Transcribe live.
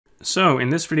So in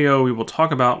this video, we will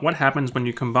talk about what happens when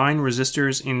you combine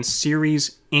resistors in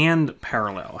series and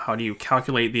parallel. How do you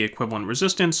calculate the equivalent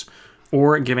resistance?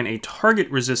 Or given a target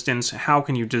resistance, how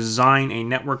can you design a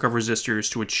network of resistors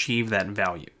to achieve that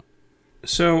value?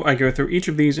 So I go through each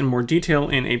of these in more detail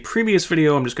in a previous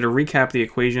video. I'm just going to recap the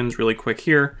equations really quick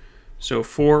here. So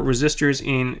for resistors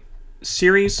in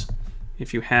series,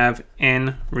 if you have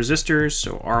n resistors,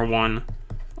 so R1,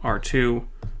 R2,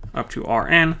 up to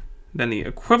Rn, then the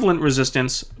equivalent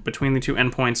resistance between the two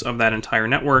endpoints of that entire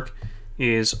network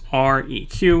is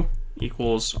Req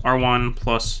equals R1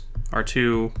 plus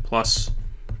R2 plus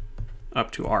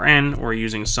up to Rn, or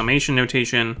using summation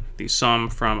notation, the sum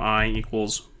from I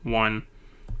equals 1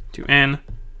 to n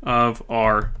of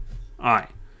Ri.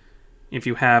 If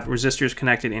you have resistors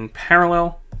connected in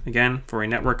parallel, again, for a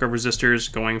network of resistors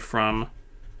going from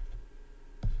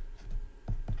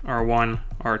R1,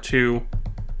 R2,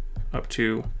 up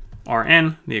to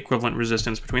Rn, the equivalent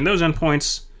resistance between those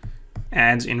endpoints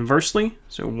adds inversely.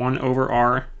 So 1 over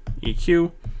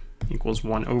Req equals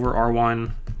 1 over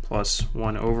R1 plus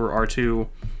 1 over R2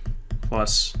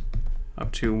 plus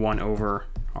up to 1 over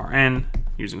Rn.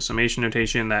 Using summation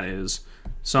notation, that is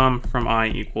sum from I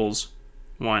equals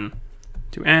 1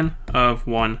 to n of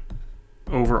 1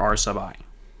 over R sub I.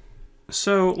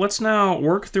 So let's now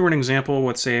work through an example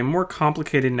with, say, a more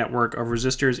complicated network of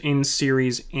resistors in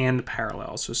series and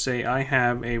parallel. So say I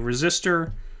have a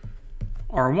resistor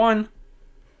R1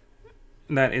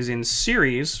 that is in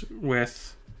series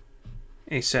with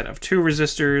a set of two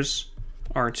resistors,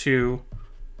 R2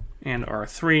 and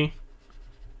R3,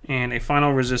 and a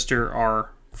final resistor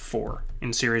R4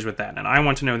 in series with that. And I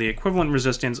want to know the equivalent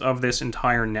resistance of this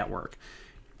entire network.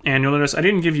 And you'll notice I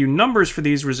didn't give you numbers for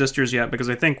these resistors yet,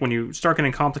 because I think when you start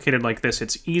getting complicated like this,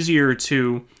 it's easier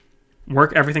to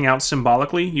work everything out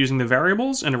symbolically using the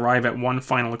variables and arrive at one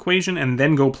final equation and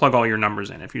then go plug all your numbers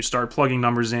in. If you start plugging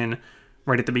numbers in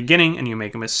right at the beginning and you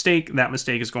make a mistake, that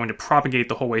mistake is going to propagate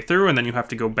the whole way through, and then you have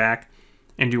to go back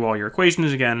and do all your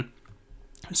equations again.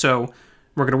 So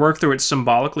we're going to work through it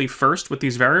symbolically first with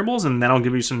these variables, and then I'll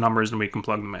give you some numbers and we can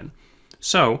plug them in.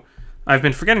 So I've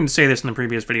been forgetting to say this in the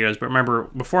previous videos, but remember,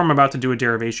 before I'm about to do a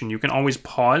derivation, you can always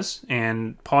pause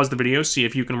the video, see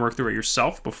if you can work through it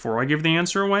yourself before I give the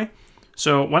answer away.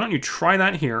 So why don't you try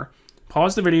that here,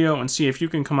 pause the video, and see if you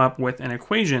can come up with an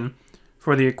equation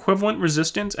for the equivalent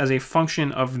resistance as a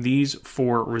function of these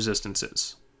four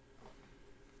resistances.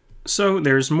 So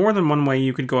there's more than one way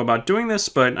you could go about doing this,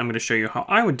 but I'm going to show you how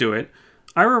I would do it.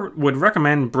 I would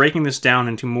recommend breaking this down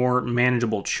into more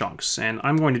manageable chunks, and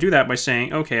I'm going to do that by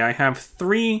saying, okay, I have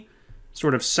three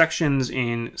sort of sections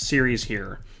in series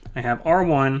here. I have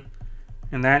R1,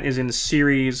 and that is in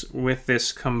series with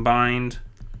this combined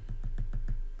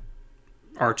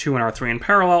R2 and R3 in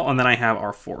parallel, and then I have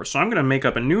R4. So I'm going to make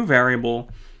up a new variable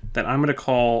that I'm going to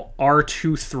call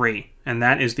R23, and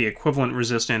that is the equivalent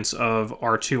resistance of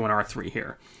R2 and R3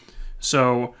 here.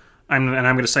 So I'm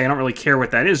going to say I don't really care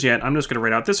what that is yet. I'm just going to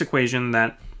write out this equation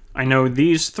that I know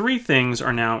these three things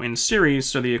are now in series,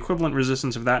 so the equivalent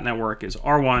resistance of that network is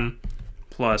R1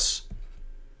 plus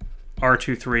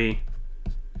R23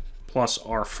 plus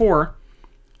R4.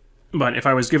 But if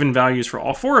I was given values for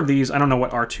all four of these, I don't know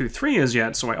what R23 is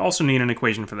yet, so I also need an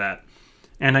equation for that.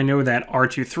 And I know that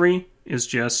R23 is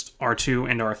just R2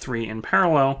 and R3 in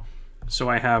parallel, so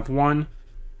I have 1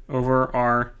 over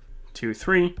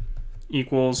R23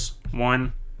 equals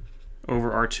 1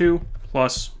 over R2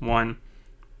 plus 1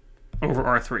 over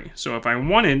R3. So if I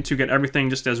wanted to get everything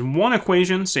just as one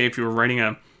equation, say if you were writing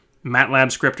a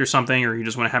MATLAB script or something, or you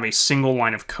just want to have a single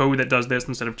line of code that does this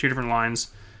instead of two different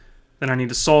lines, then I need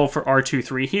to solve for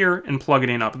R23 here and plug it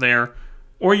in up there.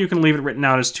 Or you can leave it written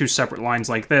out as two separate lines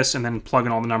like this and then plug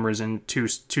in all the numbers in two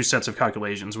sets of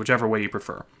calculations, whichever way you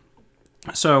prefer.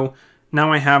 So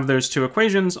now I have those two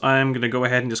equations. I'm going to go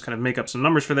ahead and just kind of make up some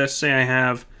numbers for this. Say I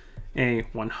have a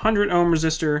 100 ohm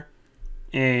resistor,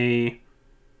 a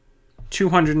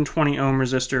 220 ohm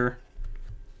resistor,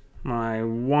 my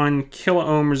 1 kilo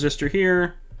ohm resistor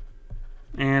here,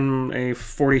 and a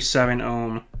 47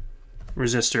 ohm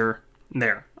resistor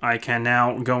there. I can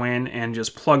now go in and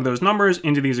just plug those numbers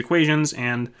into these equations,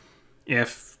 and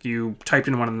if you typed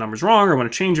in one of the numbers wrong or want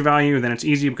to change a value, then it's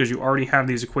easy because you already have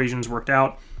these equations worked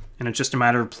out, and it's just a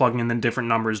matter of plugging in the different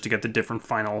numbers to get the different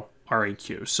final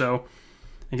Req. So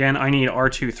again, I need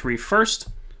R23 first,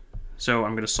 so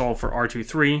I'm going to solve for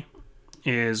R23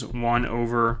 is 1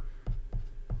 over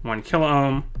 1 kilo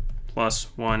ohm plus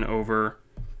 1 over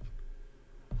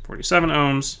 47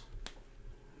 ohms.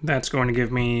 That's going to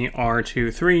give me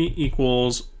R23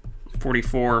 equals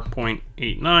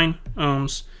 44.89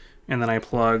 ohms. and then I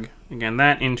plug, again,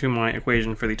 that into my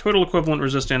equation for the total equivalent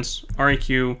resistance.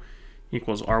 Req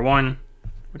equals R1,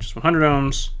 which is 100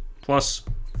 ohms, plus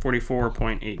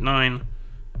 44.89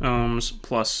 ohms,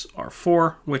 plus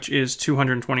R4, which is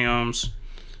 220 ohms.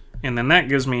 And then that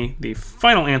gives me the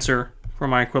final answer for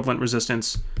my equivalent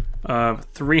resistance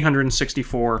of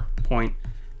 364.89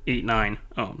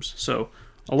 ohms. So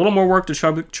a little more work to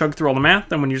chug through all the math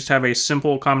than when you just have a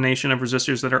simple combination of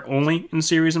resistors that are only in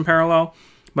series and parallel.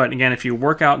 But again, if you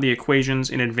work out the equations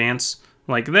in advance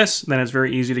like this, then it's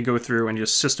very easy to go through and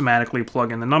just systematically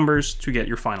plug in the numbers to get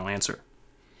your final answer.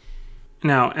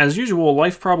 Now, as usual,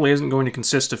 life probably isn't going to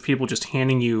consist of people just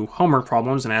handing you homework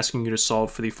problems and asking you to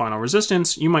solve for the final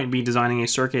resistance. You might be designing a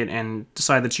circuit and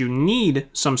decide that you need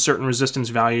some certain resistance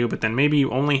value, but then maybe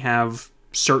you only have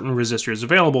certain resistors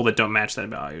available that don't match that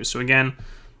value. So again,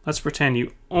 let's pretend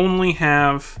you only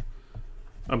have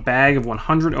a bag of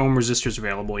 100 ohm resistors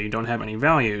available. You don't have any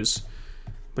values,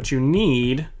 but you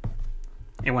need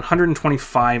a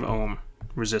 125 ohm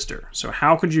resistor. So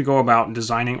how could you go about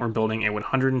designing or building a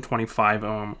 125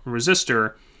 ohm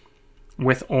resistor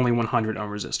with only 100 ohm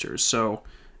resistors? So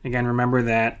again, remember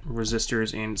that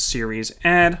resistors in series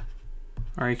add,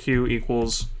 Req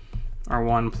equals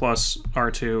R1 plus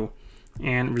R2,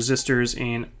 and resistors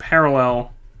in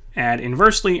parallel add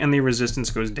inversely, and the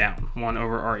resistance goes down. 1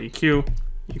 over Req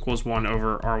equals 1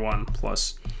 over R1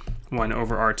 plus 1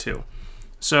 over R2.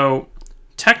 So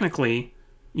technically,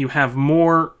 you have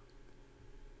more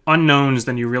unknowns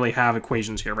than you really have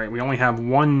equations here, right? We only have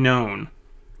one known.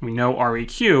 We know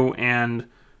Req, and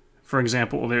for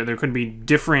example, there could be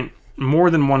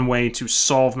more than one way to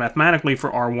solve mathematically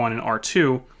for R1 and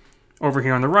R2 over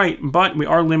here on the right, but we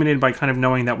are limited by kind of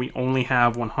knowing that we only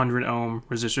have 100 ohm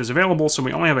resistors available, so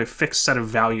we only have a fixed set of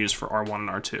values for R1 and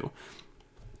R2.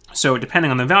 So depending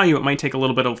on the value, it might take a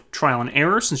little bit of trial and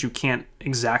error since you can't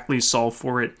exactly solve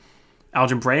for it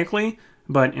algebraically,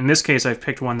 but in this case, I've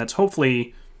picked one that's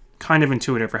hopefully kind of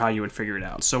intuitive for how you would figure it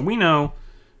out. So we know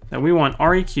that we want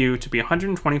Req to be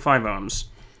 125 ohms,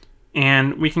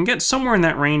 and we can get somewhere in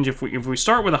that range if we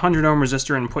start with a 100 ohm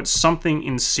resistor and put something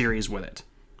in series with it,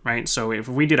 right? So if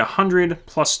we did 100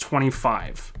 plus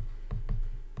 25,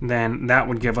 then that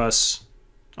would give us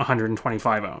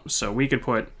 125 ohms. So we could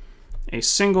put a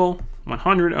single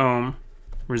 100 ohm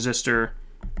resistor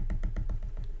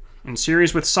in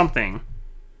series with something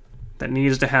that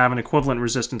needs to have an equivalent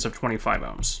resistance of 25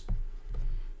 ohms.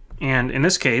 And in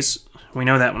this case, we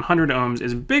know that 100 ohms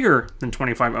is bigger than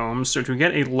 25 ohms, so to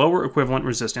get a lower equivalent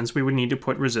resistance, we would need to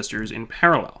put resistors in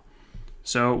parallel.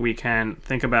 So we can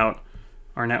think about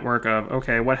our network of,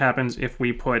 okay, what happens if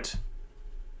we put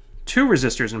 2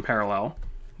 resistors in parallel?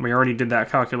 We already did that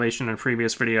calculation in a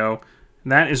previous video.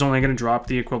 That is only going to drop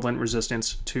the equivalent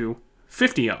resistance to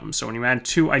 50 ohms. So when you add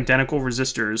 2 identical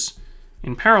resistors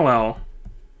in parallel,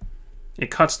 it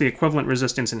cuts the equivalent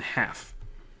resistance in half.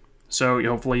 So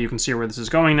hopefully you can see where this is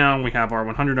going now. We have our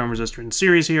 100 ohm resistor in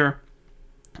series here,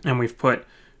 and we've put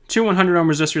 2 100 ohm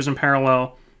resistors in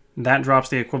parallel. That drops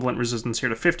the equivalent resistance here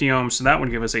to 50 ohms, so that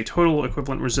would give us a total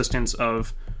equivalent resistance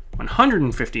of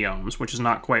 150 ohms, which is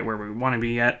not quite where we want to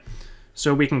be yet.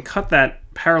 So we can cut that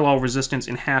parallel resistance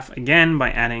in half again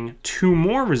by adding 2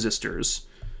 more resistors.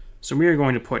 So we are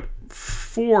going to put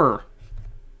 4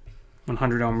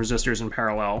 100 ohm resistors in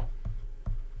parallel.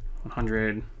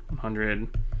 100, 100,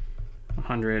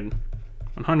 100,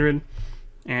 100.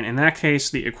 And in that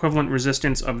case, the equivalent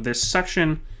resistance of this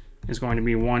section is going to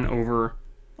be 1 over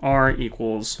R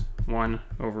equals 1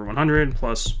 over 100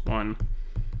 plus 1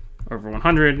 over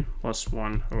 100 plus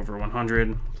 1 over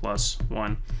 100 plus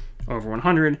 1 over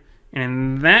 100. And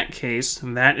in that case,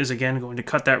 that is again going to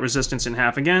cut that resistance in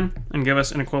half again and give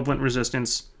us an equivalent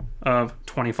resistance of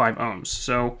 25 ohms.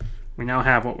 So we now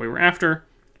have what we were after.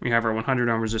 We have our 100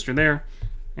 ohm resistor there,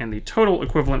 and the total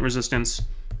equivalent resistance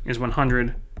is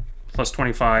 100 plus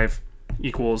 25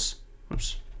 equals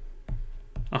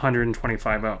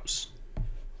 125 ohms.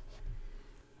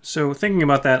 So thinking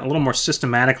about that a little more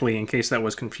systematically in case that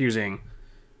was confusing,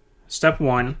 step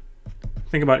 1,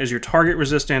 think about, is your target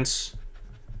resistance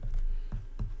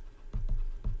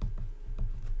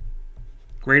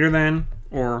greater than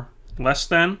or less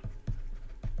than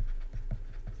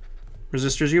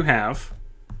resistors you have?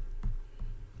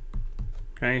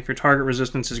 Okay, if your target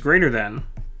resistance is greater than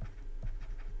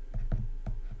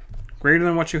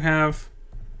what you have,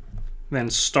 then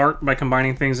start by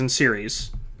combining things in series.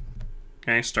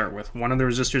 Okay, start with one of the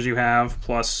resistors you have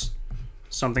plus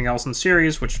something else in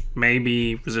series, which may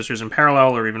be resistors in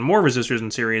parallel or even more resistors in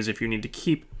series if you need to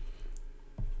keep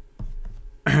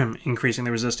increasing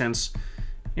the resistance.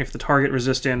 If the target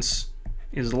resistance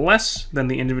is less than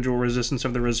the individual resistance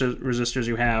of the resistors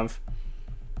you have,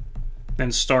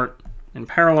 then start in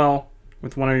parallel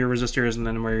with one of your resistors, and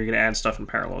then where you're going to add stuff in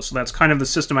parallel. So that's kind of the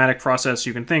systematic process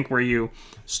you can think, where you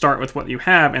start with what you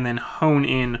have and then hone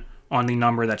in on the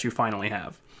number that you finally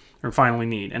have, or finally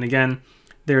need. And again,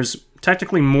 there's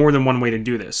technically more than one way to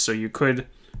do this. So you could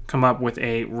come up with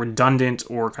a redundant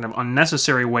or kind of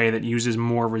unnecessary way that uses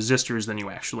more resistors than you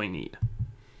actually need.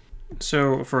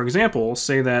 So for example,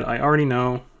 say that I already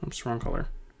know, oops, wrong color,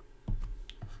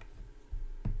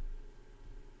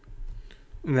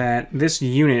 that this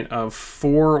unit of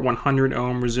 4 100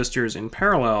 ohm resistors in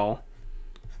parallel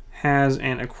has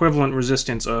an equivalent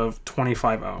resistance of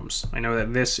 25 ohms. I know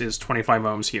that this is 25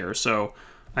 ohms here, so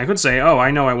I could say, oh,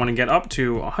 I know I want to get up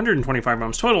to 125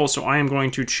 ohms total, so I am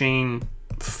going to chain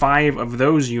 5 of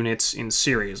those units in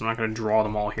series. I'm not going to draw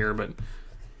them all here, but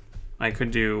I could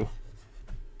do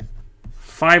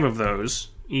 5 of those,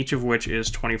 each of which is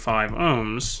 25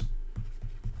 ohms.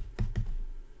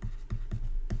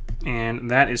 And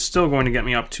that is still going to get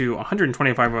me up to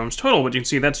 125 ohms total, but you can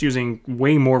see that's using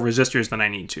way more resistors than I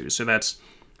need to. So that's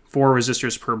 4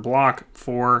 resistors per block,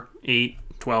 4, 8,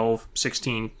 12,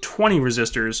 16, 20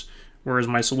 resistors, whereas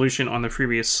my solution on the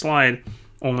previous slide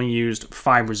only used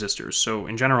 5 resistors. So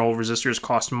in general, resistors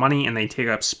cost money and they take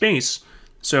up space,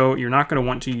 so you're not going to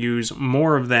want to use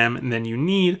more of them than you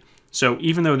need. So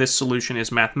even though this solution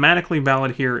is mathematically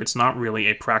valid here, it's not really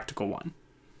a practical one.